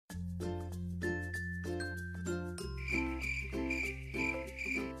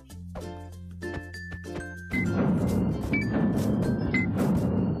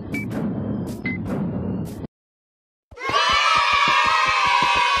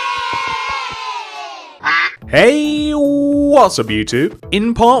Hey, what's up YouTube?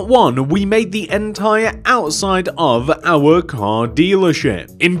 In part 1, we made the entire outside of our car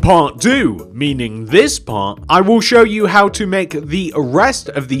dealership. In part 2, meaning this part, I will show you how to make the rest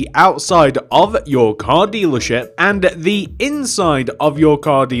of the outside of your car dealership and the inside of your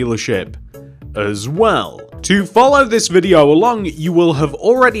car dealership as well. To follow this video along, you will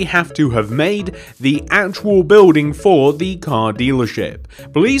already have to have made the actual building for the car dealership.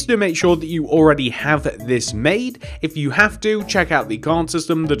 Please do make sure that you already have this made. If you have to, check out the card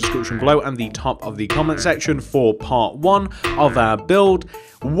system, the description below, and the top of the comment section for part 1 of our build.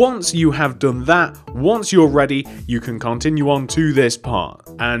 Once you have done that, once you're ready, you can continue on to this part.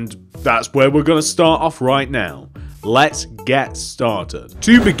 And that's where we're going to start off right now. Let's get started.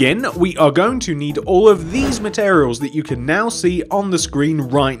 To begin, we are going to need all of these materials that you can now see on the screen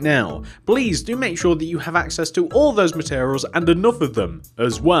right now. Please do make sure that you have access to all those materials and enough of them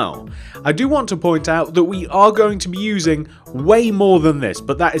as well. I do want to point out that we are going to be using way more than this,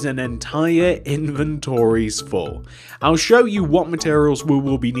 but that is an entire inventory's full. I'll show you what materials we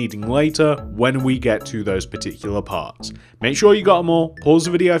will be needing later when we get to those particular parts. Make sure you got them all, pause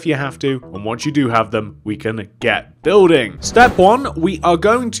the video if you have to, and once you do have them, we can get building. Step 1, we are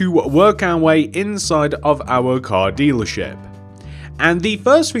going to work our way inside of our car dealership. And the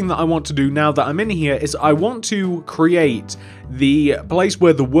first thing that I want to do now that I'm in here is I want to create the place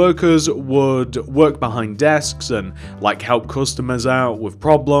where the workers would work behind desks and like help customers out with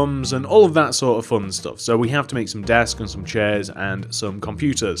problems and all of that sort of fun stuff. So we have to make some desks and some chairs and some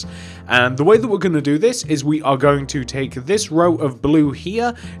computers. And the way that we're going to do this is we are going to take this row of blue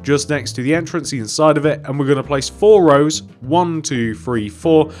here just next to the entrance, the inside of it, and we're going to place 4 rows, 1, 2, 3,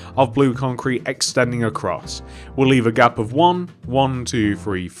 4 of blue concrete extending across. We'll leave a gap of 1, 1, 2,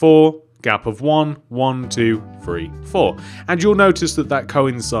 3, 4. Gap of 1, 1, 2, 3, 4. And you'll notice that that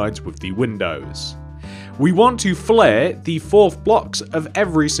coincides with the windows. We want to flare the 4th blocks of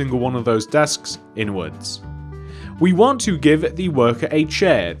every single one of those desks inwards. We want to give the worker a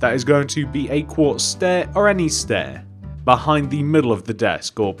chair that is going to be a quartz stair or any stair behind the middle of the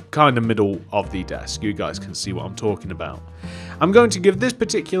desk, or kind of middle of the desk. You guys can see what I'm talking about. I'm going to give this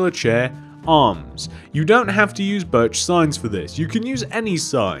particular chair arms. You don't have to use birch signs for this. You can use any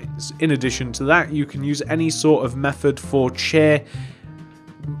signs. In addition to that, you can use any sort of method for chair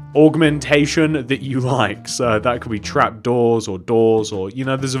augmentation that you like. So that could be trap doors or doors, or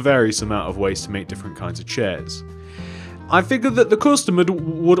there's a various amount of ways to make different kinds of chairs. I figured that the customer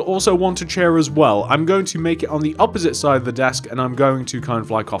would also want a chair as well. I'm going to make it on the opposite side of the desk, and I'm going to kind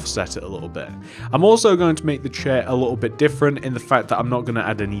of like offset it a little bit. I'm also going to make the chair a little bit different in the fact that I'm not going to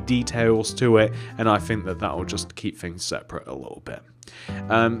add any details to it, and I think that that will just keep things separate a little bit.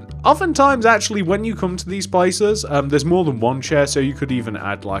 Oftentimes, actually, when you come to these places, there's more than one chair, so you could even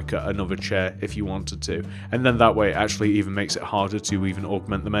add like another chair if you wanted to, and then that way it actually even makes it harder to even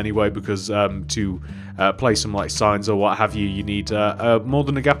augment them anyway, because to place some like signs or what have you, you need more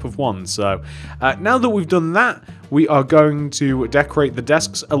than a gap of 1. So now that we've done that, we are going to decorate the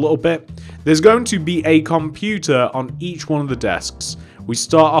desks a little bit. There's going to be a computer on each one of the desks. We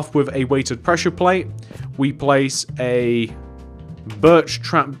start off with a weighted pressure plate. We place a birch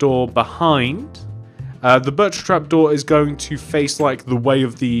trapdoor behind. The birch trapdoor is going to face like the way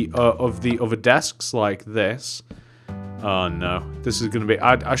of the other desks, like this. Oh no, this is going to be...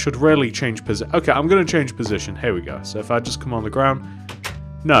 I should really change position. Okay, I'm going to change position. Here we go. So if I just come on the ground...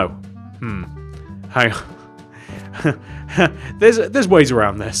 No. Hang on. There's ways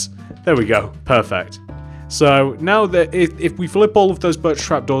around this. There we go. Perfect. So now that if we flip all of those birch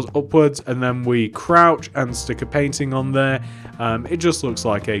trapdoors upwards and then we crouch and stick a painting on there, it just looks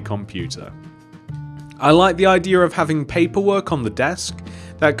like a computer. I like the idea of having paperwork on the desk.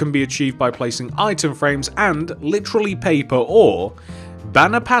 That can be achieved by placing item frames and literally paper, or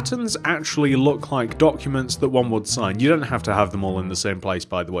banner patterns actually look like documents that one would sign. You don't have to have them all in the same place,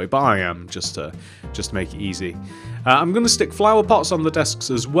 by the way, but I am, just to make it easy. I'm going to stick flower pots on the desks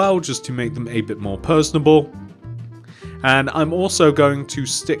as well, just to make them a bit more personable. And I'm also going to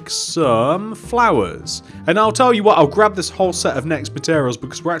stick some flowers. And I'll tell you what, I'll grab this whole set of next materials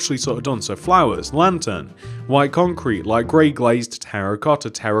because we're actually sort of done. So flowers, lantern, white concrete, light grey glazed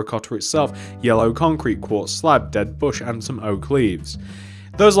terracotta, terracotta itself, yellow concrete, quartz slab, dead bush, and some oak leaves.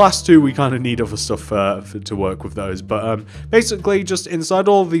 Those last two, we kind of need other stuff to work with those, but basically just inside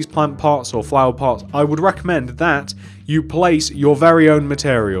all of these plant pots or flower pots, I would recommend that you place your very own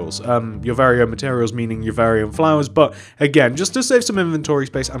materials. Your very own materials meaning your very own flowers, but again, just to save some inventory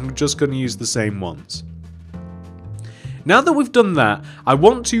space, I'm just going to use the same ones. Now that we've done that, I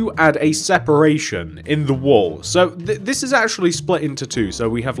want to add a separation in the wall. So this is actually split into two. So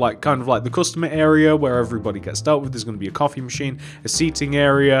we have like kind of like the customer area where everybody gets dealt with. There's going to be a coffee machine, a seating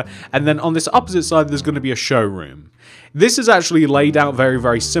area, and then on this opposite side, there's going to be a showroom. This is actually laid out very,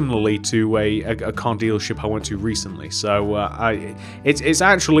 very similarly to a car dealership I went to recently. So it's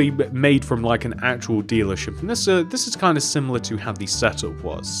actually made from like an actual dealership. And this is kind of similar to how the setup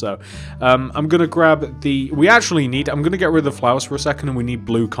was. So I'm going to grab I'm going to get rid of the flowers for a second, and we need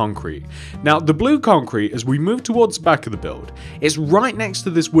blue concrete. Now, the blue concrete, as we move towards the back of the build, is right next to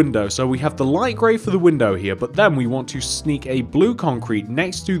this window. So we have the light grey for the window here, but then we want to sneak a blue concrete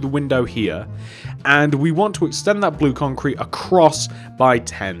next to the window here. And we want to extend that blue concrete across by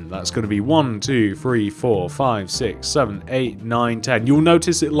 10. That's going to be 1, 2, 3, 4, 5, 6, 7, 8, 9, 10. You'll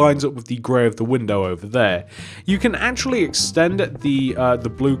notice it lines up with the grey of the window over there. You can actually extend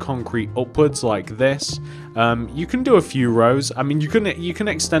the blue concrete upwards like this. You can do a few rows. I mean, you can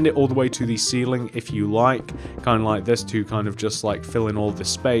extend it all the way to the ceiling if you like, kind of like this, to kind of just like fill in all this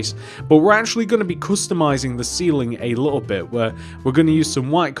space. But we're actually going to be customizing the ceiling a little bit, where we're going to use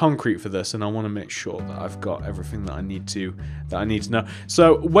some white concrete for this, and I want to make sure that I've got everything that I need to know.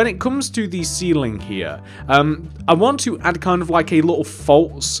 So when it comes to the ceiling here, I want to add kind of like a little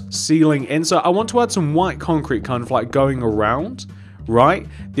false ceiling in. So I want to add some white concrete kind of like going around, right,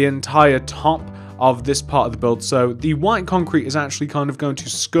 the entire top of this part of the build. So the white concrete is actually kind of going to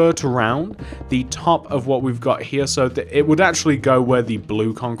skirt around the top of what we've got here, so that it would actually go where the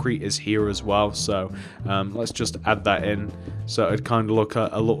blue concrete is here as well. So let's just add that in, so it'd kind of look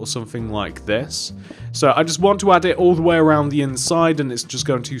a little something like this. So I just want to add it all the way around the inside, and it's just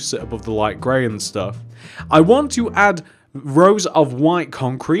going to sit above the light grey and stuff. I want to add rows of white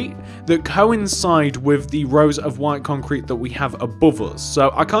concrete that coincide with the rows of white concrete that we have above us.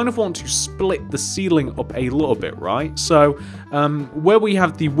 So I kind of want to split the ceiling up a little bit, right? So where we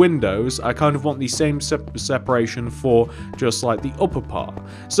have the windows, I kind of want the same separation for just like the upper part.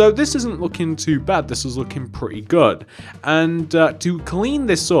 So this isn't looking too bad. This is looking pretty good. And to clean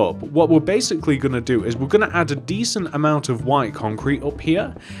this up, what we're basically going to do is we're going to add a decent amount of white concrete up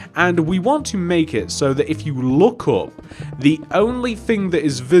here, and we want to make it so that if you look up, the only thing that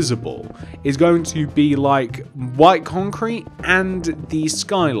is visible is going to be like white concrete and the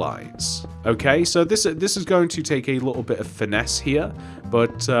skylights. Okay, so this is going to take a little bit of finesse here,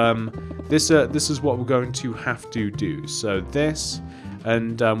 but this is what we're going to have to do. So this,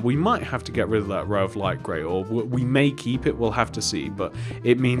 and we might have to get rid of that row of light grey, or we may keep it, we'll have to see. But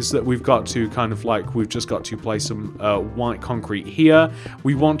it means that we've got to kind of like, we've just got to place some white concrete here.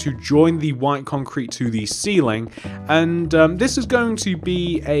 We want to join the white concrete to the ceiling, and this is going to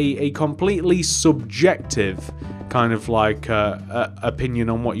be a completely subjective kind of like opinion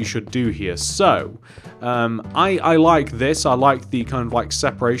on what you should do here. So I like this. I like the kind of like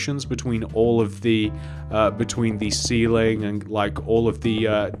separations between all of the between the ceiling and like all of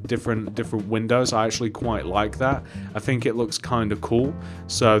the different windows. I actually quite like that. I think it looks kind of cool.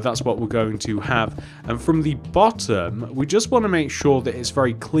 So that's what we're going to have. And from the bottom, we just want to make sure that it's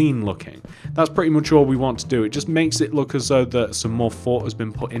very clean looking. That's pretty much all we want to do. It just makes it look as though that some more thought has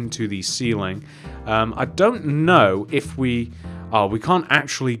been put into the ceiling. I don't know if we can't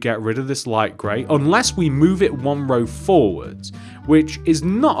actually get rid of this light grey unless we move it one row forwards, which is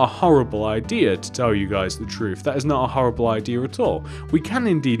not a horrible idea, to tell you guys the truth. That is not a horrible idea at all. We can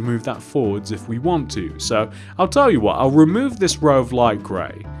indeed move that forwards if we want to. So I'll tell you what, I'll remove this row of light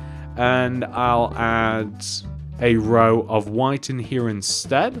grey and I'll add a row of white in here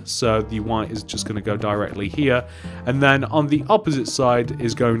instead. So the white is just going to go directly here, and then on the opposite side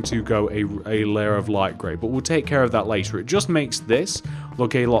is going to go a layer of light grey, but we'll take care of that later. It just makes this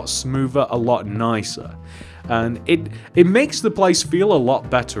look a lot smoother, a lot nicer, and it makes the place feel a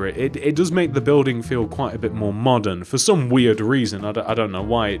lot better. It does make the building feel quite a bit more modern for some weird reason. I don't know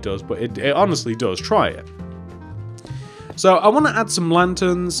why it does, but it honestly does. Try it. So I want to add some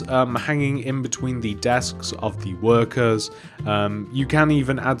lanterns hanging in between the desks of the workers. You can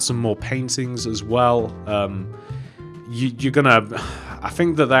even add some more paintings as well. You're gonna, I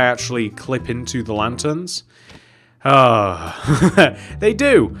think that they actually clip into the lanterns. They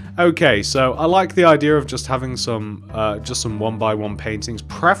do. Okay, so I like the idea of just having some 1x1 paintings,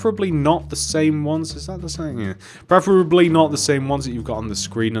 preferably not the same ones. Is that the same? Yeah. Preferably not the same ones that you've got on the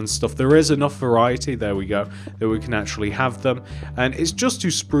screen and stuff. There is enough variety, there we go, that we can actually have them, and it's just to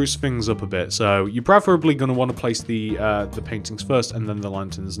spruce things up a bit. So you're preferably going to want to place the paintings first and then the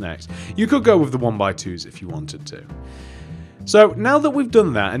lanterns next. You could go with the 1x2s if you wanted to. So now that we've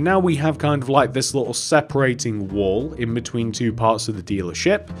done that, and now we have kind of like this little separating wall in between two parts of the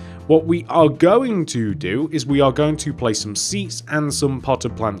dealership, what we are going to do is we are going to place some seats and some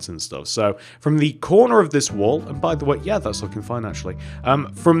potted plants and stuff. So from the corner of this wall, and by the way, yeah, that's looking fine actually.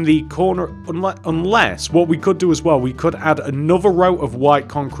 From the corner, unless what we could do as well, we could add another row of white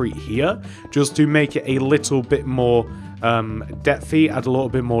concrete here, just to make it a little bit more depthy, add a little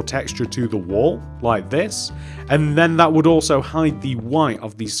bit more texture to the wall, like this. And then that would also hide the white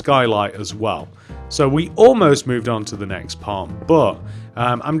of the skylight as well. So we almost moved on to the next part, but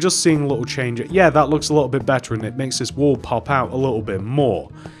I'm just seeing a little change. Yeah, that looks a little bit better and it makes this wall pop out a little bit more.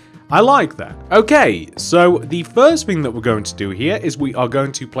 I like that. Okay, so the first thing that we're going to do here is we are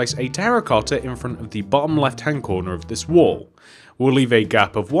going to place a terracotta in front of the bottom left-hand corner of this wall. We'll leave a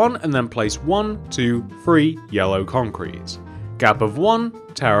gap of 1 and then place 1, 2, 3 yellow concrete. Gap of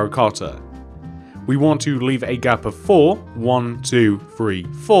 1, terracotta. We want to leave a gap of 4, 1, 2, 3,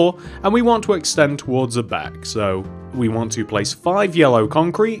 4, and we want to extend towards the back. So we want to place 5 yellow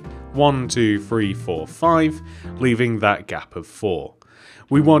concrete, 1, 2, 3, 4, 5, leaving that gap of 4.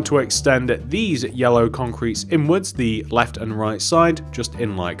 We want to extend these yellow concretes inwards, the left and right side, just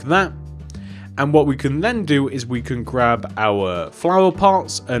in like that. And what we can then do is we can grab our flower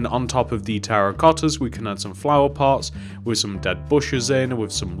pots, and on top of the terracottas we can add some flower pots with some dead bushes in,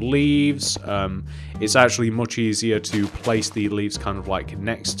 with some leaves. It's actually much easier to place the leaves kind of like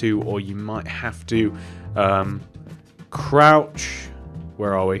next to, or you might have to crouch.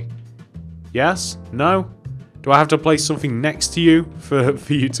 Where are we? Yes? No? Do I have to place something next to you for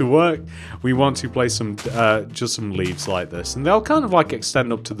you to work? We want to place some just some leaves like this, and they'll kind of like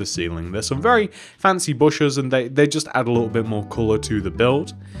extend up to the ceiling. There's some very fancy bushes, and they just add a little bit more color to the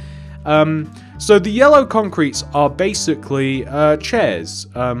build. So the yellow concretes are basically chairs.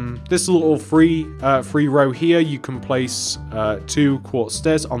 This little free row here, you can place 2 quartz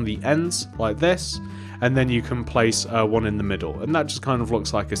stairs on the ends like this. And then you can place one in the middle, and that just kind of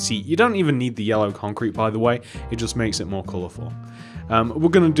looks like a seat. You don't even need the yellow concrete, by the way, it just makes it more colourful. We're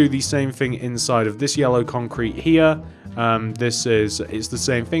going to do the same thing inside of this yellow concrete here. It's the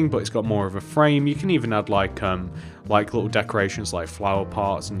same thing, but it's got more of a frame. You can even add like little decorations like flower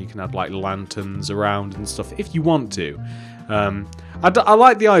pots, and you can add like lanterns around and stuff if you want to. I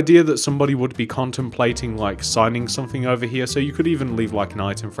like the idea that somebody would be contemplating like signing something over here, so you could even leave like an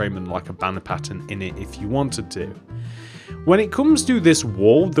item frame and like a banner pattern in it if you wanted to. When it comes to this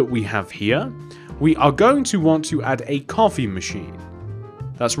wall that we have here, we are going to want to add a coffee machine.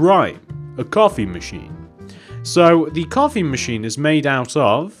 That's right, a coffee machine. So the coffee machine is made out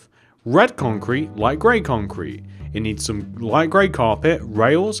of red concrete, light grey concrete. It needs some light grey carpet,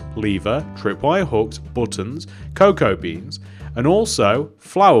 rails, lever, tripwire hooks, buttons, cocoa beans, and also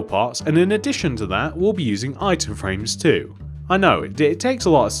flower pots, and in addition to that, we'll be using item frames too. I know, it takes a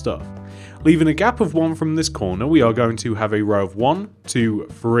lot of stuff. Leaving a gap of 1 from this corner, we are going to have a row of 1, 2,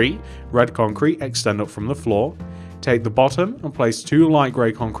 3 red concrete extend up from the floor. Take the bottom and place 2 light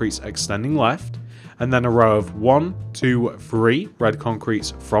grey concretes extending left, and then a row of 1, 2, 3 red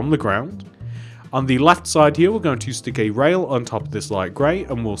concretes from the ground. On the left side here, we're going to stick a rail on top of this light grey,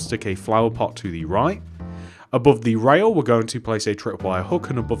 and we'll stick a flower pot to the right. Above the rail, we're going to place a tripwire hook,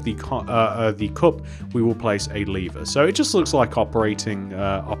 and above the cup, we will place a lever. So it just looks like operating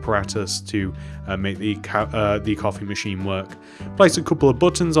apparatus to make the coffee machine work. Place a couple of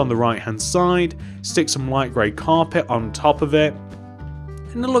buttons on the right-hand side, stick some light grey carpet on top of it,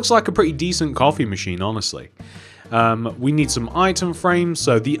 and it looks like a pretty decent coffee machine, honestly. We need some item frames,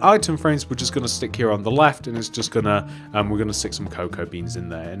 so the item frames we're just going to stick here on the left, and it's just gonna we're going to stick some cocoa beans in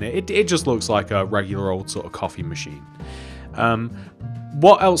there, and it just looks like a regular old sort of coffee machine.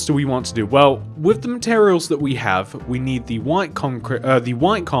 What else do we want to do? Well, with the materials that we have, we need the white carpet,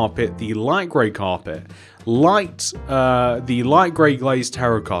 the light grey carpet, the light grey glazed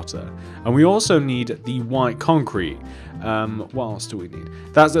terracotta, and we also need the white concrete. What else do we need?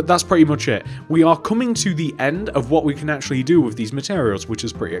 That's pretty much it. We are coming to the end of what we can actually do with these materials, which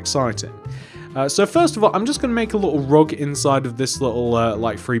is pretty exciting. So first of all, I'm just going to make a little rug inside of this little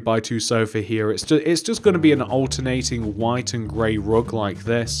like 3x2 sofa here. It's just going to be an alternating white and grey rug like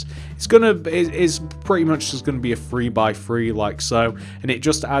this. It's pretty much just going to be a 3x3 like so, and it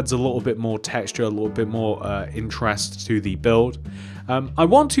just adds a little bit more texture, a little bit more interest to the build. I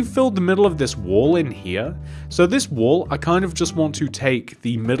want to fill the middle of this wall in here. So this wall, I kind of just want to take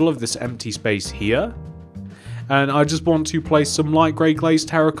the middle of this empty space here, and I just want to place some light grey glazed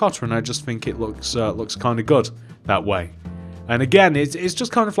terracotta, and I just think it looks kind of good that way. And again, it's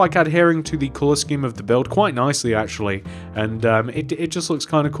just kind of like adhering to the color scheme of the build quite nicely, actually. And it just looks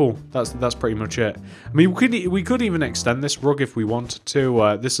kind of cool. That's pretty much it. I mean, we could even extend this rug if we wanted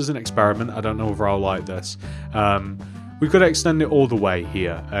to. This is an experiment. I don't know if I'll like this. We could extend it all the way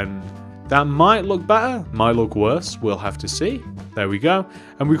here, and that might look better, might look worse. We'll have to see. There we go.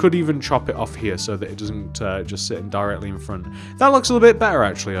 And we could even chop it off here so that it doesn't just sit directly in front. That looks a little bit better,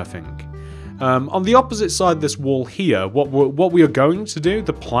 actually, I think. On the opposite side of this wall here, what we are going to do,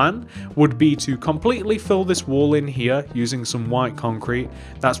 the plan, would be to completely fill this wall in here using some white concrete.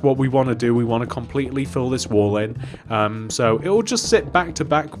 That's what we want to do. We want to completely fill this wall in. So it will just sit back to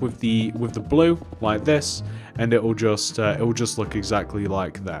back with the blue like this, and it will just look exactly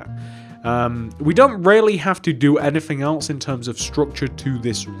like that. We don't really have to do anything else in terms of structure to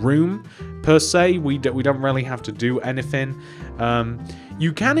this room per se. We don't really have to do anything.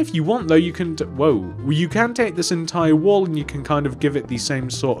 You can, if you want, though. You can you can take this entire wall and you can kind of give it the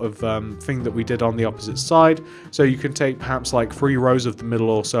same sort of thing that we did on the opposite side. So you can take perhaps like 3 rows of the middle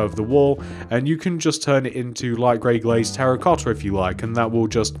or so of the wall, and you can just turn it into light grey glazed terracotta if you like, and that will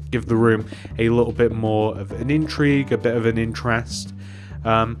just give the room a little bit more of an intrigue, a bit of an interest.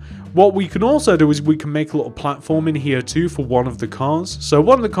 What we can also do is we can make a little platform in here too for one of the cars. So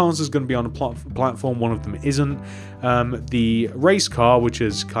one of the cars is going to be on a platform, one of them isn't. The race car, which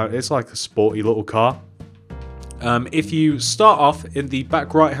is it's like a sporty little car. If you start off in the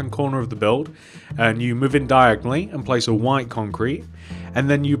back right hand corner of the build and you move in diagonally and place a white concrete, and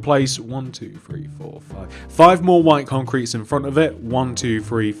then you place 1, 2, 3, 4, 5 more white concretes in front of it, 1, 2,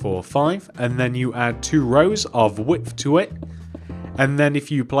 3, 4, 5, and then you add 2 rows of width to it. And then if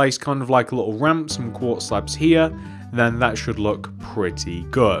you place kind of like a little ramp, some quartz slabs here, then that should look pretty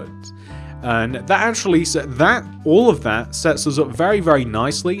good. And that actually, all of that sets us up very, very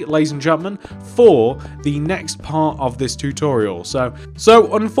nicely, ladies and gentlemen, for the next part of this tutorial. So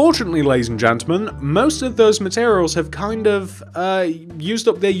unfortunately, ladies and gentlemen, most of those materials have kind of used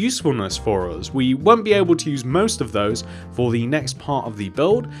up their usefulness for us. We won't be able to use most of those for the next part of the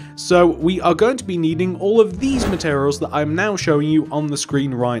build, so we are going to be needing all of these materials that I'm now showing you on the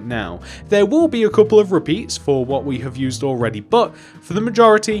screen right now. There will be a couple of repeats for what we have used already, but for the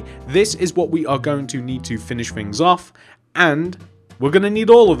majority, this is what we are going to need to finish things off, and we're going to need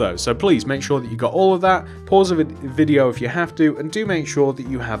all of those. So please make sure that you got all of that. Pause the video if you have to, and do make sure that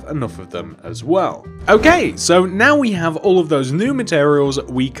you have enough of them as well. Okay, so now we have all of those new materials,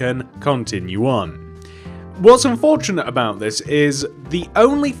 we can continue on. What's unfortunate about this is the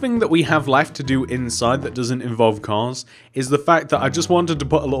only thing that we have left to do inside that doesn't involve cars is the fact that I just wanted to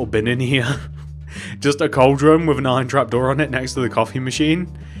put a little bin in here. Just a cauldron with an iron trapdoor on it next to the coffee machine.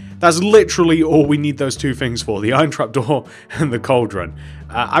 That's literally all we need those 2 things for, the iron trapdoor and the cauldron.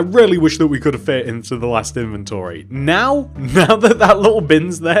 I really wish that we could have fit into the last inventory. Now that that little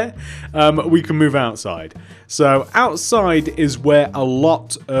bin's there, we can move outside. So outside is where a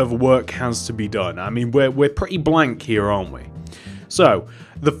lot of work has to be done. I mean, we're pretty blank here, aren't we? So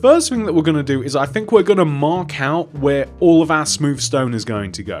the first thing that we're going to do is I think we're going to mark out where all of our smooth stone is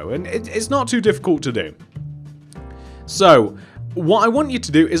going to go. And it's not too difficult to do. So what I want you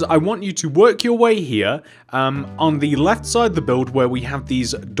to do is I want you to work your way here on the left side of the build where we have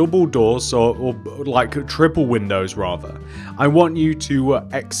these double doors, or like triple windows rather. I want you to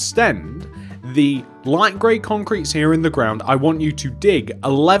extend the light grey concretes here in the ground. I want you to dig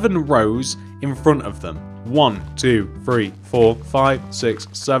 11 rows in front of them. 1, 2, 3, 4, 5, 6,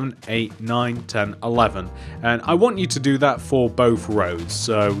 7, 8, 9, 10, 11. And I want you to do that for both rows.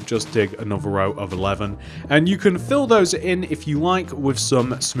 So just dig another row of 11. And you can fill those in if you like with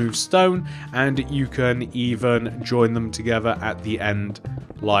some smooth stone. And you can even join them together at the end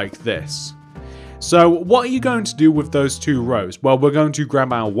like this. So what are you going to do with those 2 rows? Well, we're going to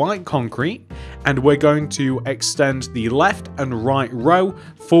grab our white concrete and we're going to extend the left and right row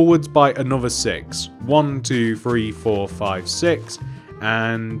forwards by another 6. 1, 2, 3, 4, 5, 6,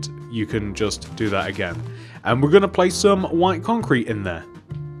 and you can just do that again. And we're going to place some white concrete in there,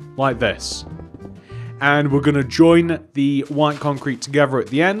 like this. And we're going to join the white concrete together at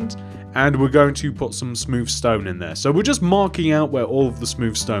the end, and we're going to put some smooth stone in there. So we're just marking out where all of the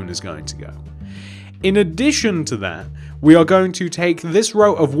smooth stone is going to go. In addition to that, we are going to take this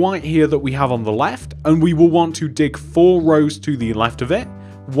row of white here that we have on the left, and we will want to dig 4 rows to the left of it.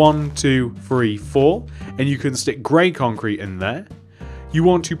 1, 2, 3, 4, and you can stick grey concrete in there. You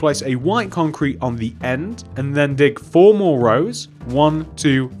want to place a white concrete on the end, and then dig 4 more rows. 1,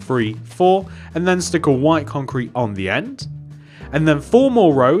 2, 3, 4, and then stick a white concrete on the end. and then 4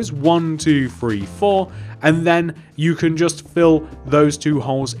 more rows, 1, 2, 3, 4, and then you can just fill those 2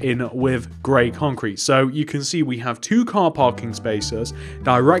 holes in with grey concrete. So you can see we have 2 car parking spaces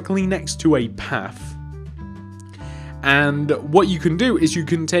directly next to a path. And what you can do is you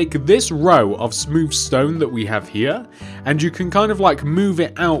can take this row of smooth stone that we have here, and you can kind of like move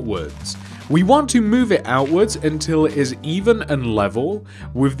it outwards. We want to move it outwards until it is even and level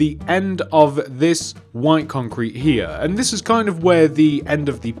with the end of this white concrete here. And this is kind of where the end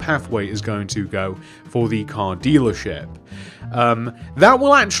of the pathway is going to go for the car dealership. That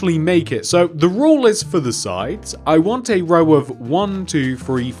will actually make it. So the rule is for the sides, I want a row of 1, 2,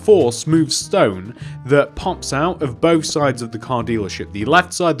 3, 4 smooth stone that pops out of both sides of the car dealership. The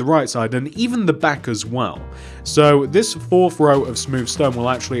left side, the right side, and even the back as well. So this 4th row of smooth stone will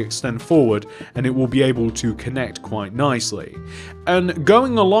actually extend forward and it will be able to connect quite nicely. And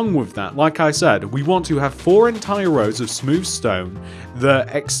going along with that, like I said, we want to have 4 entire rows of smooth stone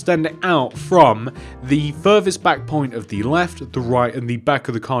that extend out from the furthest back point of the left, the right, and the back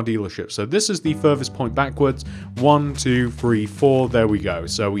of the car dealership. So this is the furthest point backwards. 1, 2, 3, 4, there we go.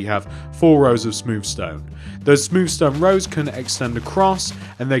 So we have 4 rows of smooth stone. Those smooth stone rows can extend across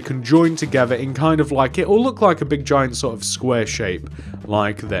and they can join together in kind of like, it will look like a big giant sort of square shape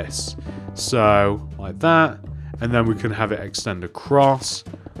like this. So like that, and then we can have it extend across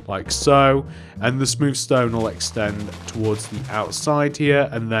like so, and the smooth stone will extend towards the outside here,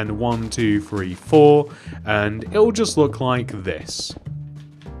 and then 1, 2, 3, 4, and it'll just look like this.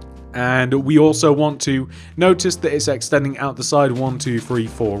 And we also want to notice that it's extending out the side 1, 2, 3,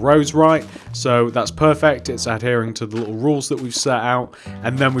 4 rows, right? So that's perfect. It's adhering to the little rules that we've set out.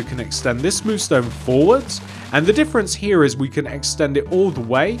 And then we can extend this smooth stone forwards. And the difference here is we can extend it all the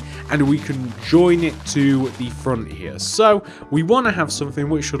way and we can join it to the front here. So we want to have something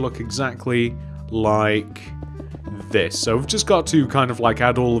which should look exactly like this. So we've just got to kind of like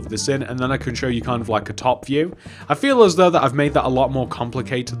add all of this in, and then I can show you kind of like a top view. I feel as though that I've made that a lot more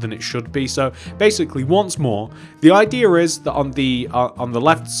complicated than it should be. So basically, once more, the idea is that on the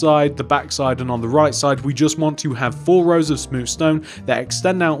left side, the back side, and on the right side, we just want to have 4 rows of smooth stone that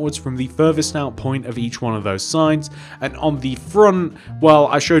extend outwards from the furthest out point of each one of those sides. And on the front, well,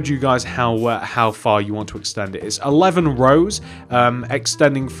 I showed you guys how far you want to extend it. It's 11 rows,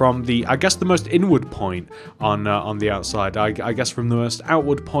 extending from the, I guess, the most inward point on the outside. I guess from the most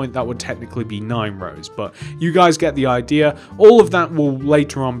outward point that would technically be 9 rows, but you guys get the idea. All of that will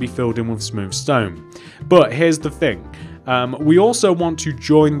later on be filled in with smooth stone. But here's the thing. We also want to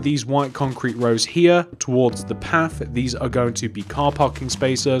join these white concrete rows here towards the path. These are going to be car parking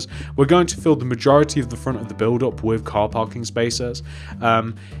spaces. We're going to fill the majority of the front of the build up with car parking spaces.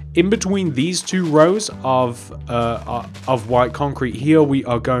 In between these 2 rows of white concrete here, we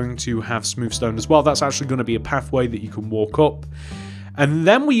are going to have smooth stone as well. That's actually going to be a pathway that you can walk up. And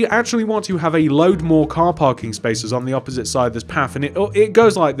then we actually want to have a load more car parking spaces on the opposite side of this path. And it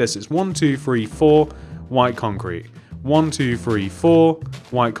goes like this. It's 1, 2, 3, 4 white concrete. 1, 2, 3, 4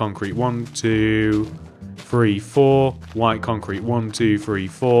 white concrete. 1, 2, 3, 4 white concrete. 1, 2, 3,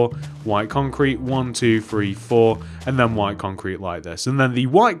 4 white concrete. 1, 2, 3, 4, and then white concrete like this. And then the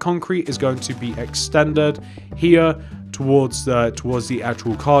white concrete is going to be extended here towards the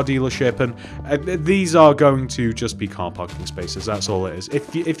actual car dealership, and these are going to just be car parking spaces. That's all it is.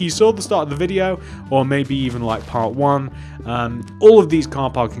 If you saw the start of the video, or maybe even like part 1, all of these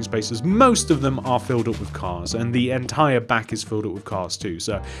car parking spaces, most of them are filled up with cars, and the entire back is filled up with cars too.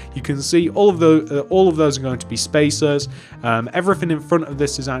 So you can see all of those are going to be spaces. Everything in front of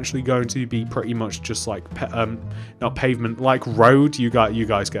this is actually going to be pretty much just like not pavement, like road. You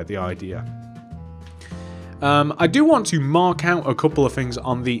guys get the idea. I do want to mark out a couple of things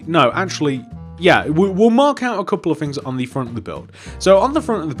on the... No, actually, yeah, we'll mark out a couple of things on the front of the build. So on the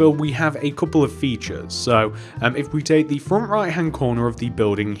front of the build, we have a couple of features. So if we take the front right-hand corner of the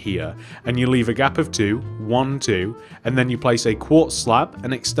building here, and you leave a gap of 2, 1, 2, and then you place a quartz slab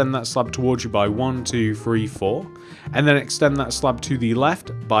and extend that slab towards you by 1, 2, 3, 4, and then extend that slab to the left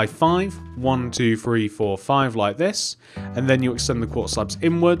by 5, 1, 2, 3, 4, 5, like this, and then you extend the quartz slabs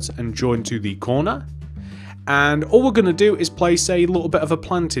inwards and join to the corner. And all we're going to do is place a little bit of a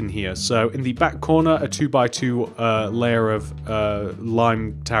plant in here. So in the back corner, a 2x2 layer of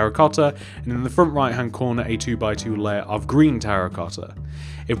lime terracotta, and in the front right hand corner, a 2x2 layer of green terracotta.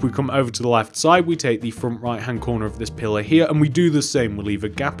 If we come over to the left side, we take the front right hand corner of this pillar here, and we do the same. We leave a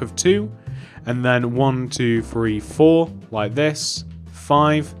gap of 2, and then 1, 2, 3, 4, like this,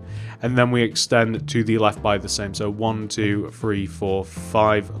 5, and then we extend to the left by the same. So 1, 2, 3, 4,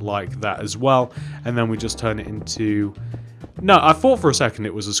 5, like that as well. And then we just turn it into No, I thought for a second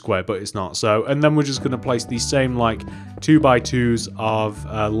it was a square, but it's not. So, and then we're just going to place these same like 2x2s of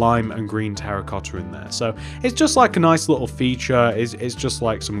lime and green terracotta in there. So it's just like a nice little feature. It's just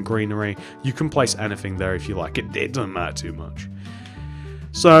like some greenery. You can place anything there if you like. It doesn't matter too much.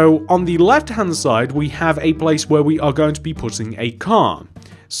 So on the left hand side, we have a place where we are going to be putting a car.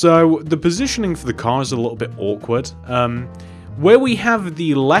 So the positioning for the car is a little bit awkward. Where we have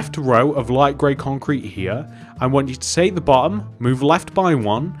the left row of light grey concrete here, I want you to take the bottom, move left by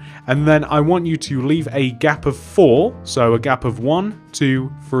 1, and then I want you to leave a gap of 4, so a gap of 1,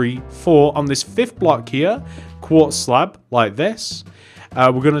 2, 3, 4 on this 5th block here, quartz slab, like this.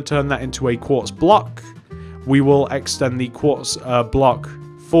 We're going to turn that into a quartz block. We will extend the quartz block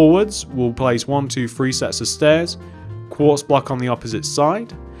forwards. We'll place 1, 2, 3 sets of stairs, quartz block on the opposite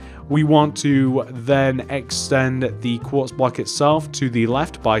side. We want to then extend the quartz block itself to the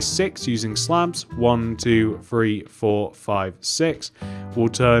left by 6 using slabs. 1, 2, 3, 4, 5, 6. We'll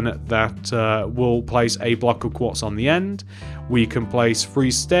turn that, we'll place a block of quartz on the end. We can place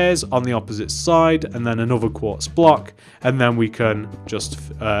 3 stairs on the opposite side and then another quartz block. And then we can just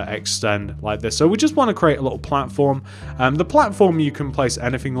extend like this. So we just want to create a little platform. The platform you can place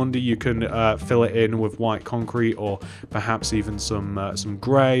anything under. You can fill it in with white concrete or perhaps even some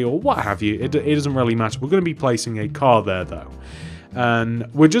grey or what have you. It doesn't really matter. We're going to be placing a car there though. And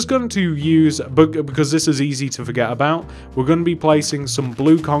we're just going to use, because this is easy to forget about, we're going to be placing some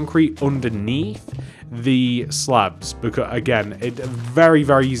blue concrete underneath the slabs. Because again, it's very,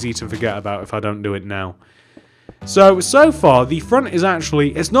 very easy to forget about if I don't do it now. So far, the front is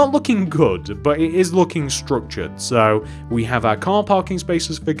actually, it's not looking good, but it is looking structured. So we have our car parking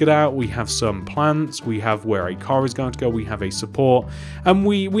spaces figured out, we have some plants, we have where a car is going to go, we have a support, and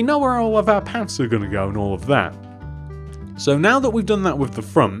we know where all of our paths are going to go and all of that. So now that we've done that with the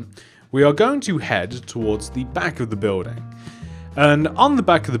front, we are going to head towards the back of the building. And on the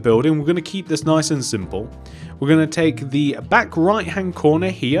back of the building, we're going to keep this nice and simple. We're going to take the back right-hand corner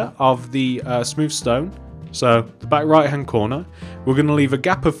here of the smooth stone. So the back right-hand corner, we're going to leave a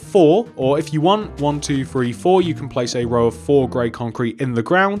gap of 4, or if you want 1, 2, 3, 4, you can place a row of 4 grey concrete in the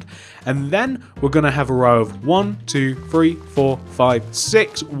ground, and then we're going to have a row of 1, 2, 3, 4, 5,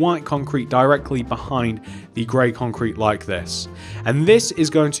 6 white concrete directly behind the grey concrete like this. And this is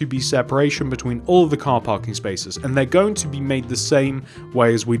going to be separation between all of the car parking spaces, and they're going to be made the same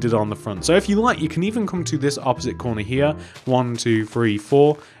way as we did on the front. So if you like, you can even come to this opposite corner here, 1, 2, 3,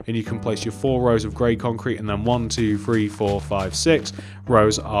 4, and you can place your 4 rows of grey concrete, and then 1, 2, 3, 4, 5, 6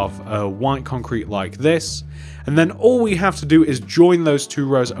 rows of white concrete like this. And then all we have to do is join those 2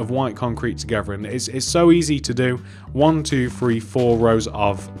 rows of white concrete together, and it's so easy to do. 1, 2, 3, 4 rows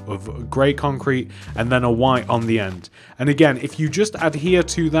of grey concrete and then a white on the end. And again, if you just adhere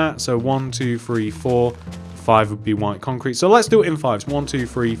to that, so 1, 2, 3, 4, 5 would be white concrete. So let's do it in 5s. 1, 2,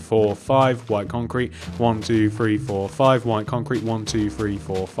 3, 4, 5 white concrete. 1, 2, 3, 4, 5 white concrete. 1, 2, 3,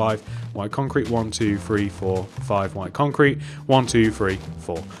 4, 5 white concrete. 1, 2, 3, 4, 5 white concrete. 1, 2, 3,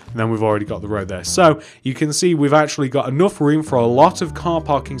 4. And then we've already got the row there. So you can see we've actually got enough room for a lot of car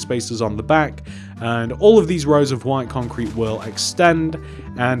parking spaces on the back. And all of these rows of white concrete will extend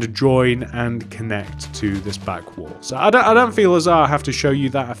and join and connect to this back wall. So I don't feel as though I have to show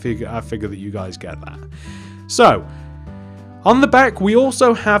you that. I figure that you guys get that. So, on the back, we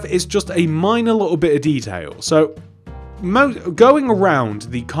also have, it's just a minor little bit of detail. So, going around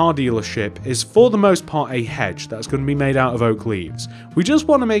the car dealership is for the most part a hedge that's going to be made out of oak leaves. We just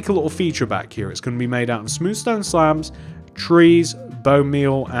want to make a little feature back here. It's going to be made out of smooth stone slabs, trees, bone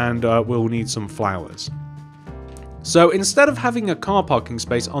meal, and we'll need some flowers. So, instead of having a car parking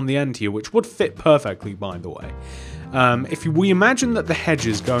space on the end here, which would fit perfectly, by the way, if we imagine that the hedge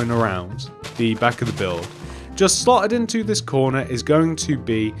is going around the back of the build, just slotted into this corner is going to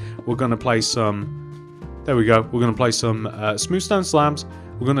be, we're going to place some, there we go, we're going to place some smooth stone slabs,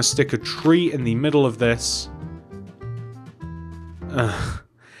 we're going to stick a tree in the middle of this,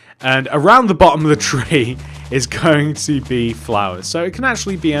 and around the bottom of the tree is going to be flowers. So it can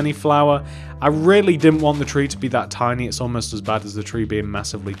actually be any flower. I really didn't want the tree to be that tiny. It's almost as bad as the tree being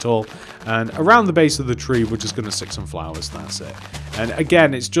massively tall. And around the base of the tree, we're just going to stick some flowers. That's it. And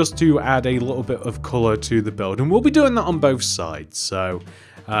again, it's just to add a little bit of color to the build. And we'll be doing that on both sides. So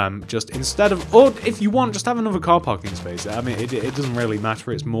just instead of, or if you want, just have another car parking space. I mean, it doesn't really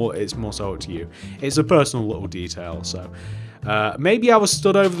matter. It's more so up to you. It's a personal little detail. So Maybe I was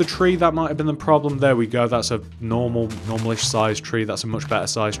stood over the tree. That might have been the problem. There we go. That's a normalish sized tree. That's a much better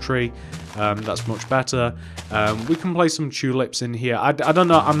sized tree. That's much better. We can place some tulips in here. I don't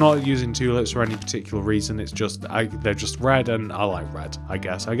know. I'm not using tulips for any particular reason. It's just they're just red, and I like red. I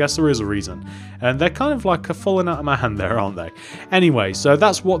guess there is a reason. And they're kind of like falling out of my hand there, aren't they? Anyway, so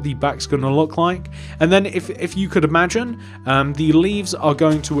that's what the back's going to look like. And then if you could imagine, the leaves are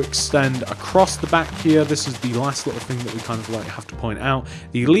going to extend across the back here. This is the last little thing that we kind of like have to point out.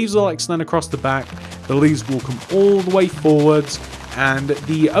 The leaves will extend across the back. The leaves will come all the way forwards. And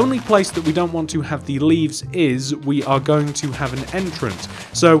the only place that we don't want to have the leaves is we are going to have an entrance.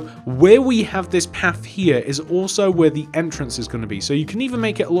 So where we have this path here is also where the entrance is going to be. So you can even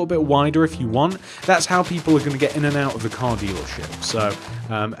make it a little bit wider if you want. That's how people are going to get in and out of the car dealership. So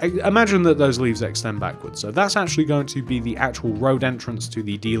imagine that those leaves extend backwards. So that's actually going to be the actual road entrance to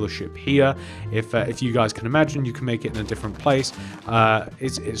the dealership here. If you guys can imagine, you can make it in a different place.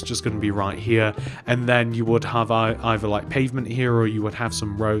 It's just going to be right here. And then you would have either like pavement here, or you would have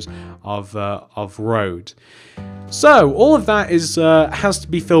some rows of road. So all of that has to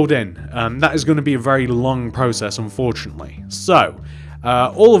be filled in. That is going to be a very long process, unfortunately. So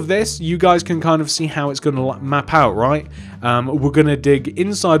all of this, you guys can kind of see how it's going to map out, right? We're going to dig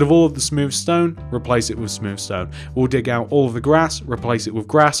inside of all of the smooth stone, replace it with smooth stone. We'll dig out all of the grass, replace it with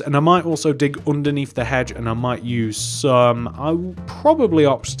grass, and I might also dig underneath the hedge, and I might use some, I will probably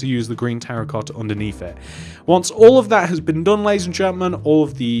opt to use the green terracotta underneath it. Once all of that has been done, ladies and gentlemen, all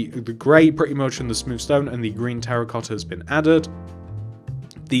of the grey pretty much and the smooth stone and the green terracotta has been added.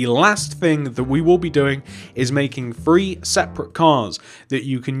 The last thing that we will be doing is making 3 separate cars that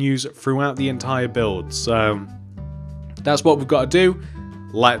you can use throughout the entire build. So that's what we've got to do.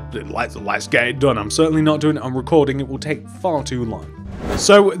 Let's get it done. I'm certainly not doing it on recording. It will take far too long.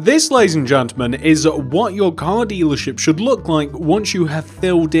 So this, ladies and gentlemen, is what your car dealership should look like once you have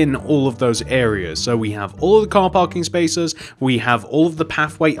filled in all of those areas. So we have all of the car parking spaces, we have all of the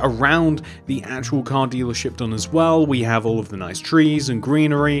pathway around the actual car dealership done as well, we have all of the nice trees and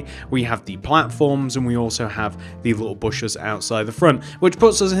greenery, we have the platforms, and we also have the little bushes outside the front, which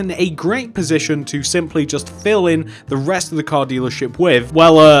puts us in a great position to simply just fill in the rest of the car dealership with,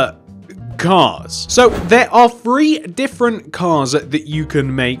 well, cars. So there are 3 different cars that you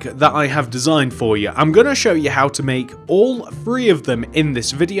can make that I have designed for you. I'm going to show you how to make all 3 of them in this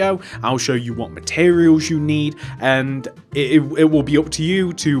video. I'll show you what materials you need, and it will be up to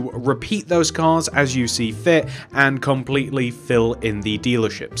you to repeat those cars as you see fit and completely fill in the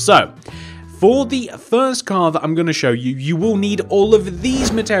dealership. So for the first car that I'm going to show you, you will need all of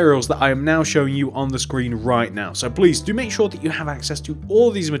these materials that I am now showing you on the screen right now. So please do make sure that you have access to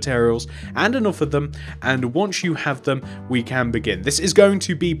all these materials and enough of them. And once you have them, we can begin. This is going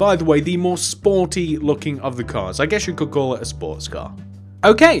to be, by the way, the more sporty looking of the cars. I guess you could call it a sports car.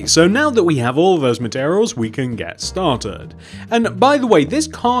 Okay, so now that we have all of those materials, we can get started. And by the way, this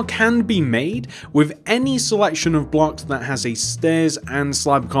car can be made with any selection of blocks that has a stairs and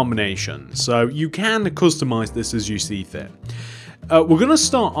slab combination, so you can customize this as you see fit. We're going to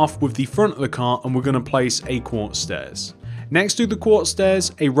start off with the front of the car, and we're going to place a quartz stairs. Next to the quartz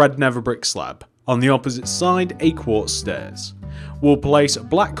stairs, a red nether brick slab. On the opposite side, a quartz stairs. We'll place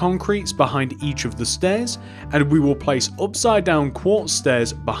black concretes behind each of the stairs, and we will place upside down quartz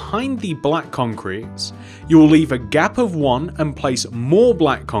stairs behind the black concretes. You will leave a gap of 1 and place more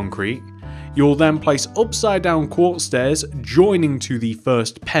black concrete. You will then place upside down quartz stairs joining to the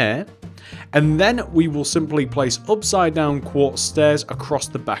first pair, and then we will simply place upside down quartz stairs across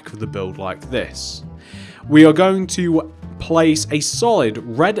the back of the build like this. We are going to place a solid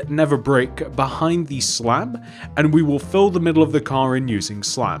red nether brick behind the slab, and we will fill the middle of the car in using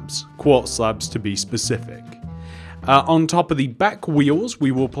slabs, quartz slabs to be specific. On top of the back wheels, we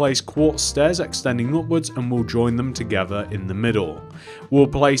will place quartz stairs extending upwards, and we'll join them together in the middle. We'll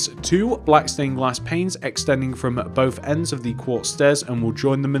place 2 black stained glass panes extending from both ends of the quartz stairs, and we'll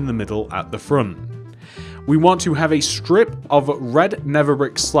join them in the middle at the front. We want to have a strip of red nether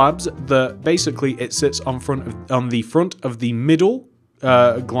brick slabs that basically it sits on the front of the middle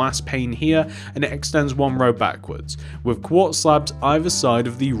glass pane here, and it extends 1 row backwards, with quartz slabs either side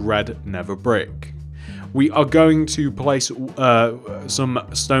of the red nether brick. We are going to place some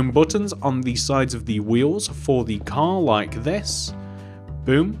stone buttons on the sides of the wheels for the car like this.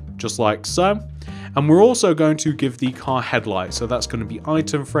 Boom, just like so. And we're also going to give the car headlights. So that's going to be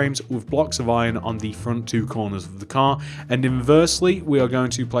item frames with blocks of iron on the front two corners of the car. And inversely, we are going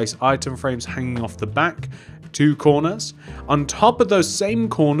to place item frames hanging off the back two corners. On top of those same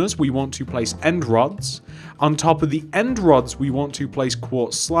corners, we want to place end rods. On top of the end rods, we want to place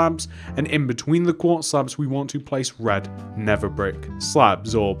quartz slabs. And in between the quartz slabs, we want to place red nether brick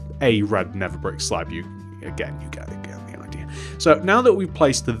slabs, or a red nether brick slab. You get the idea. So now that we've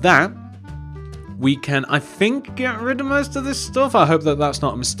placed that, we can, I think, get rid of most of this stuff. I hope that that's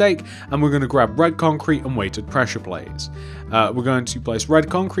not a mistake. And we're going to grab red concrete and weighted pressure plates. We're going to place red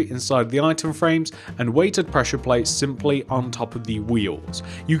concrete inside the item frames and weighted pressure plates simply on top of the wheels.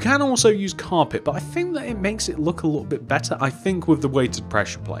 You can also use carpet, but I think that it makes it look a little bit better, I think, with the weighted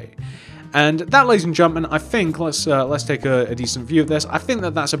pressure plate. And that, ladies and gentlemen, I think, let's take a decent view of this. I think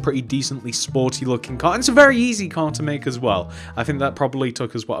that that's a pretty decently sporty looking car. And it's a very easy car to make as well. I think that probably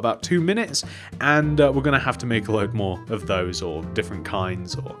took us, what, about 2 minutes? And we're going to have to make a load more of those, or different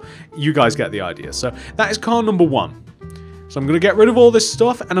kinds, or you guys get the idea. So that is car number 1. So I'm going to get rid of all this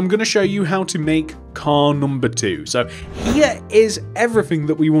stuff, and I'm going to show you how to make car number 2. So here is everything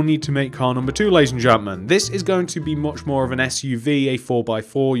that we will need to make car number 2, ladies and gentlemen. This is going to be much more of an SUV, a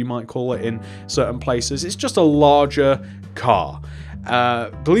 4x4, you might call it in certain places. It's just a larger car.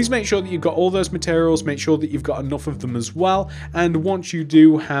 Please make sure that you've got all those materials, make sure that you've got enough of them as well, and once you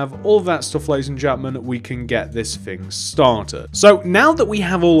do have all of that stuff, ladies and gentlemen, we can get this thing started. So now that we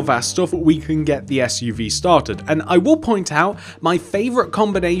have all of our stuff, we can get the SUV started, and I will point out my favorite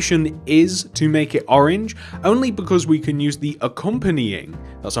combination is to make it orange, only because we can use the accompanying,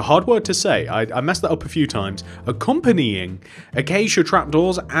 that's a hard word to say, I messed that up a few times, accompanying acacia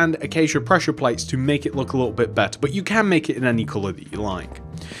trapdoors and acacia pressure plates to make it look a little bit better, but you can make it in any color that you like.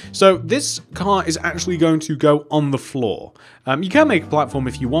 So this car is actually going to go on the floor. You can make a platform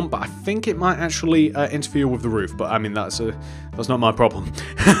if you want, but I think it might actually interfere with the roof. But I mean, that's not my problem.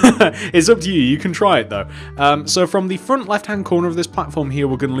 It's up to you. You can try it though. So from the front left-hand corner of this platform here,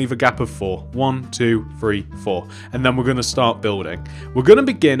 we're going to leave a gap of 4. 1, 2, 3, 4, and then we're going to start building. We're going to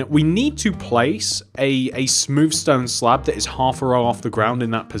begin. We need to place a smooth stone slab that is half a row off the ground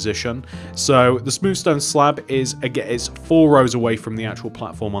in that position. So the smooth stone slab is, again, it's 4 rows away from the actual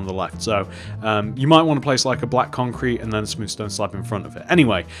platform on the left. So you might want to place like a black concrete and then a smooth stone slab in front of it.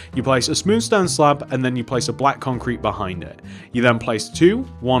 Anyway, you place a smooth stone slab and then you place a black concrete behind it. You then place 2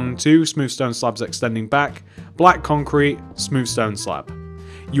 smooth stone slabs extending back, black concrete, smooth stone slab.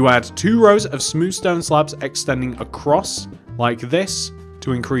 You add 2 rows of smooth stone slabs extending across like this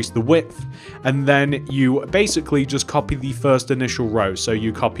to increase the width, and then you basically just copy the first initial row. So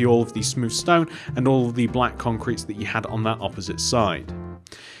you copy all of the smooth stone and all of the black concretes that you had on that opposite side.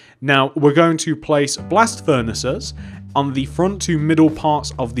 Now we're going to place blast furnaces on the front 2 middle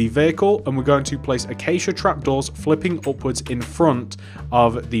parts of the vehicle, and we're going to place acacia trapdoors flipping upwards in front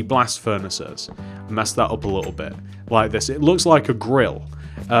of the blast furnaces. Mess that up a little bit like this. It looks like a grill.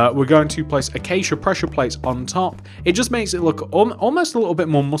 We're going to place acacia pressure plates on top. It just makes it look almost a little bit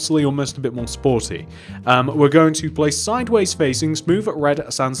more muscly, almost a bit more sporty. We're going to place sideways facing smooth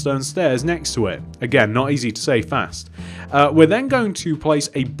red sandstone stairs next to it. Again, not easy to say fast. We're then going to place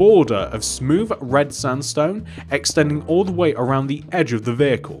a border of smooth red sandstone extending all the way around the edge of the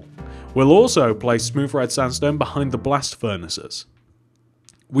vehicle. We'll also place smooth red sandstone behind the blast furnaces.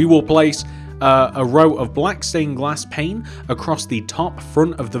 We will place a row of black stained glass pane across the top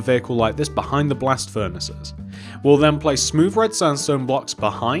front of the vehicle like this behind the blast furnaces. We'll then place smooth red sandstone blocks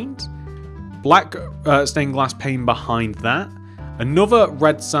behind, black stained glass pane behind that, another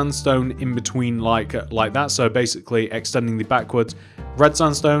red sandstone in between like that, so basically extending the backwards, red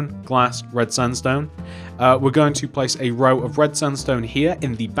sandstone, glass, red sandstone. We're going to place a row of red sandstone here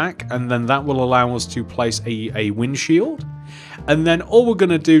in the back, and then that will allow us to place a windshield. And then all we're going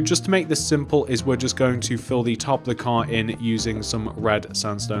to do, just to make this simple, is we're just going to fill the top of the car in using some red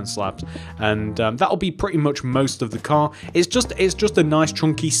sandstone slabs. And that'll be pretty much most of the car. It's just a nice,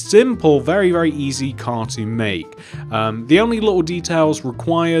 chunky, simple, very, very easy car to make. The only little details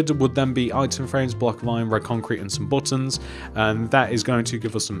required would then be item frames, block of iron, red concrete, and some buttons. And that is going to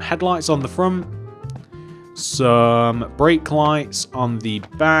give us some headlights on the front, some brake lights on the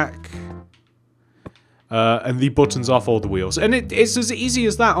back, and the buttons off all the wheels. And it's as easy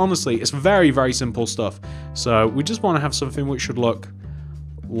as that, honestly. It's very, very simple stuff. So we just want to have something which should look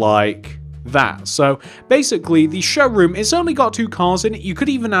like that. So basically, the showroom, it's only got 2 cars in it. You could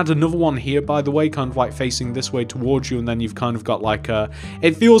even add another one here, by the way, kind of like facing this way towards you, and then you've kind of got like a,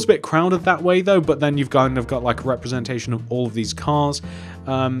 it feels a bit crowded that way though, but then you've kind of got like a representation of all of these cars.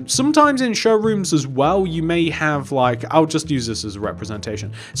 Sometimes in showrooms as well, you may have like, I'll just use this as a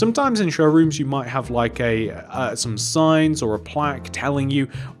representation. Sometimes in showrooms you might have like some signs or a plaque telling you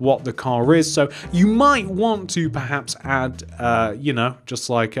what the car is. So you might want to perhaps add, you know, just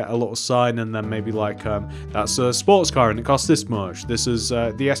like a little sign, and then maybe like that's a sports car and it costs this much. This is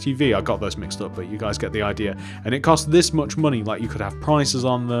the SUV. I got those mixed up, but you guys get the idea. And it costs this much money. Like you could have prices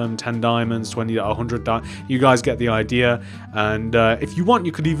on them, 10 diamonds, 20, 100 diamonds. You guys get the idea. And if you want,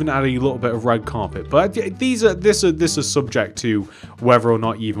 you could even add a little bit of red carpet. But this is subject to whether or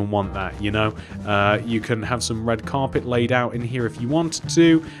not you even want that. You know, you can have some red carpet laid out in here if you wanted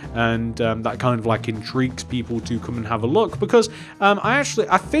to, and that kind of like intrigues people to come and have a look. Because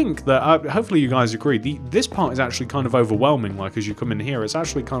I think that hopefully you guys agree. This part is actually kind of overwhelming. Like as you come in here, it's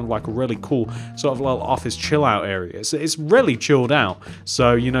actually kind of like a really cool sort of little office chill out area. It's really chilled out.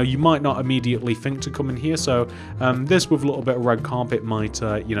 So you know, you might not immediately think to come in here. So this with a little bit of red carpet might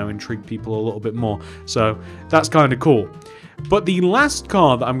you know, intrigue people a little bit more. So that's kind of cool. But the last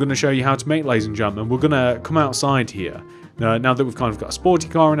car that I'm going to show you how to make, ladies and gentlemen, we're going to come outside here. Now that we've kind of got a sporty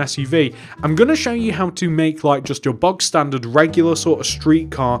car and SUV, I'm going to show you how to make like just your bog standard regular sort of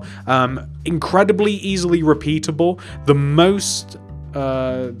street car, incredibly easily repeatable, the most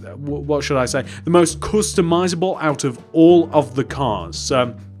what should I say, the most customizable out of all of the cars.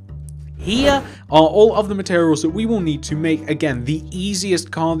 Here are all of the materials that we will need to make, again, the easiest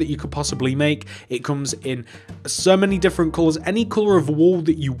car that you could possibly make. It comes in so many different colors. Any color of wool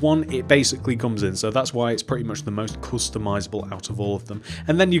that you want, it basically comes in. So that's why it's pretty much the most customizable out of all of them.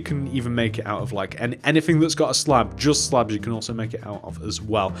 And then you can even make it out of like anything that's got a slab, just slabs, you can also make it out of as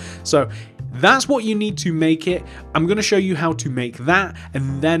well. So that's what you need to make it. I'm going to show you how to make that,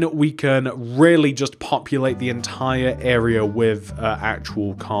 and then we can really just populate the entire area with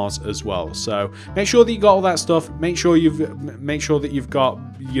actual cars as well. So make sure that you got all that stuff. Make sure that you've got,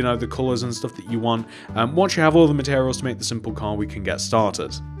 you know, the colors and stuff that you want. Once you have all the materials to make the simple car, we can get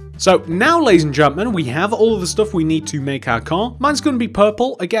started. So now, ladies and gentlemen, we have all of the stuff we need to make our car. Mine's going to be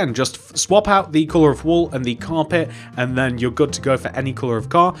purple. Again, just swap out the color of wool and the carpet, and then you're good to go for any color of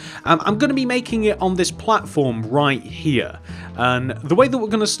car. I'm going to be making it on this platform right here. And the way that we're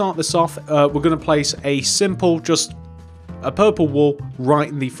going to start this off, we're going to place a simple, just a purple wall right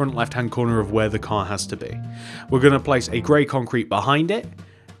in the front left-hand corner of where the car has to be. We're going to place a grey concrete behind it,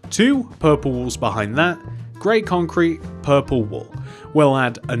 2 purple walls behind that, grey concrete, purple wall. We'll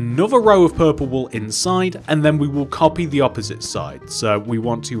add another row of purple wool inside, and then we will copy the opposite side. So we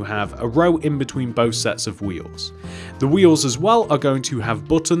want to have a row in between both sets of wheels. The wheels as well are going to have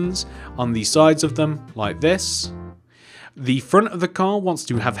buttons on the sides of them, like this. The front of the car wants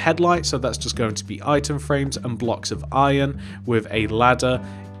to have headlights, so that's just going to be item frames and blocks of iron with a ladder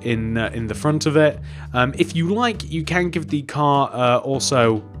in the front of it. If you like, you can give the car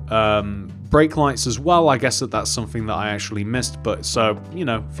also brake lights as well. I guess that's something that I actually missed, but so, you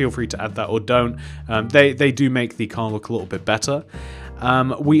know, feel free to add that or don't. They do make the car look a little bit better.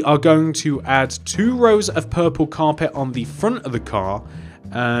 We are going to add 2 rows of purple carpet on the front of the car.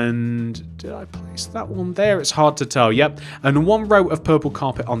 And did I place that one there? It's hard to tell. Yep. And 1 row of purple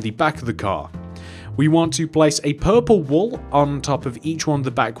carpet on the back of the car. We want to place a purple wool on top of each one of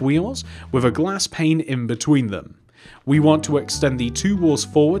the back wheels with a glass pane in between them. We want to extend the 2 walls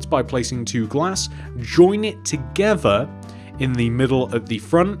forwards by placing 2 glass, join it together in the middle of the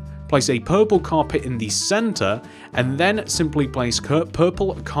front, place a purple carpet in the center, and then simply place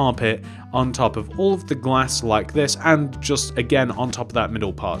purple carpet on top of all of the glass like this, and just again on top of that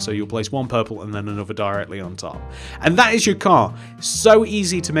middle part. So you'll place 1 purple and then another directly on top. And that is your car. So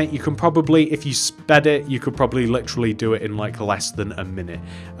easy to make. You can probably, if you sped it, you could probably literally do it in like less than a minute.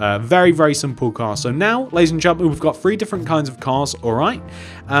 Very, very simple car. So now, ladies and gentlemen, we've got 3 different kinds of cars, all right?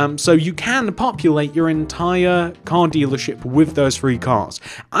 So you can populate your entire car dealership with those 3 cars.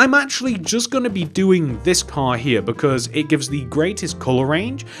 I'm actually just going to be doing this car here because it gives the greatest color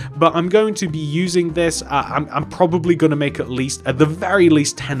range, but I'm going to be using this. I'm probably going to make at the very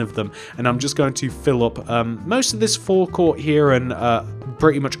least 10 of them, and I'm just going to fill up most of this forecourt here and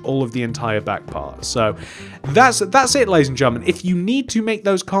pretty much all of the entire back part. So that's it, ladies and gentlemen. If you need to make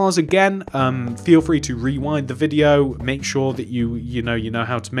those cars again, feel free to rewind the video, make sure that you know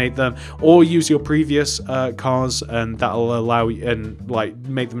how to make them, or use your previous cars, and that'll allow you and like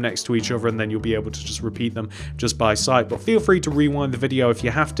make them next to each other, and then you'll be able to just repeat them just by sight. But feel free to rewind the video if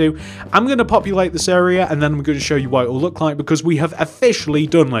you have to. I'm going to populate this area, and then I'm going to show you what it will look like, because we have officially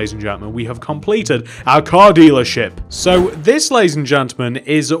done, ladies and gentlemen, we have completed our car dealership. So this, ladies and gentlemen,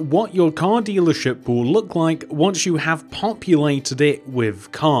 section is what your car dealership will look like once you have populated it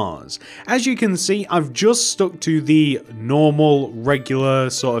with cars. As you can see, I've just stuck to the normal, regular,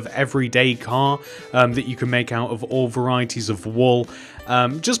 sort of everyday car that you can make out of all varieties of wool.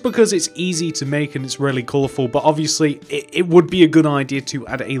 Just because it's easy to make and it's really colourful, but obviously it would be a good idea to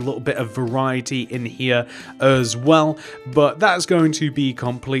add a little bit of variety in here as well, but that's going to be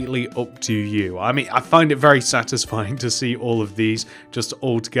completely up to you. I mean, I find it very satisfying to see all of these just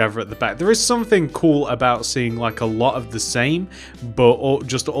all together at the back. There is something cool about seeing like a lot of the same, but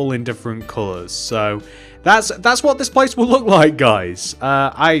just all in different colours. So that's what this place will look like, guys.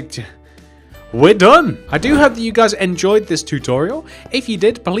 We're done! I do hope that you guys enjoyed this tutorial. If you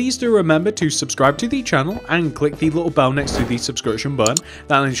did, please do remember to subscribe to the channel and click the little bell next to the subscription button.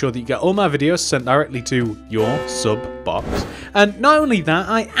 That'll ensure that you get all my videos sent directly to your sub box. And not only that,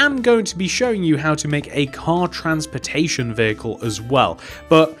 I am going to be showing you how to make a car transportation vehicle as well.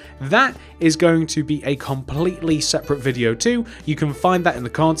 But that is going to be a completely separate video too. You can find that in the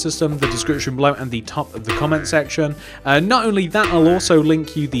card system, the description below, and the top of the comment section. Not only that, I'll also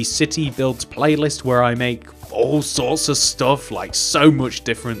link you the city builds playlist where I make all sorts of stuff, like so much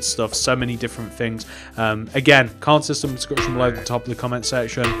different stuff, so many different things. Again, card system description below, the top of the comment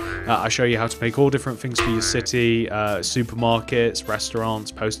section. I show you how to make all different things for your city, supermarkets,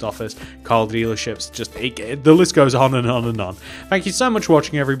 restaurants, post office, car dealerships, just the list goes on and on and on. Thank you so much for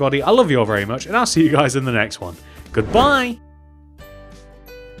watching, everybody. I love you all very much, and I'll see you guys in the next one. Goodbye!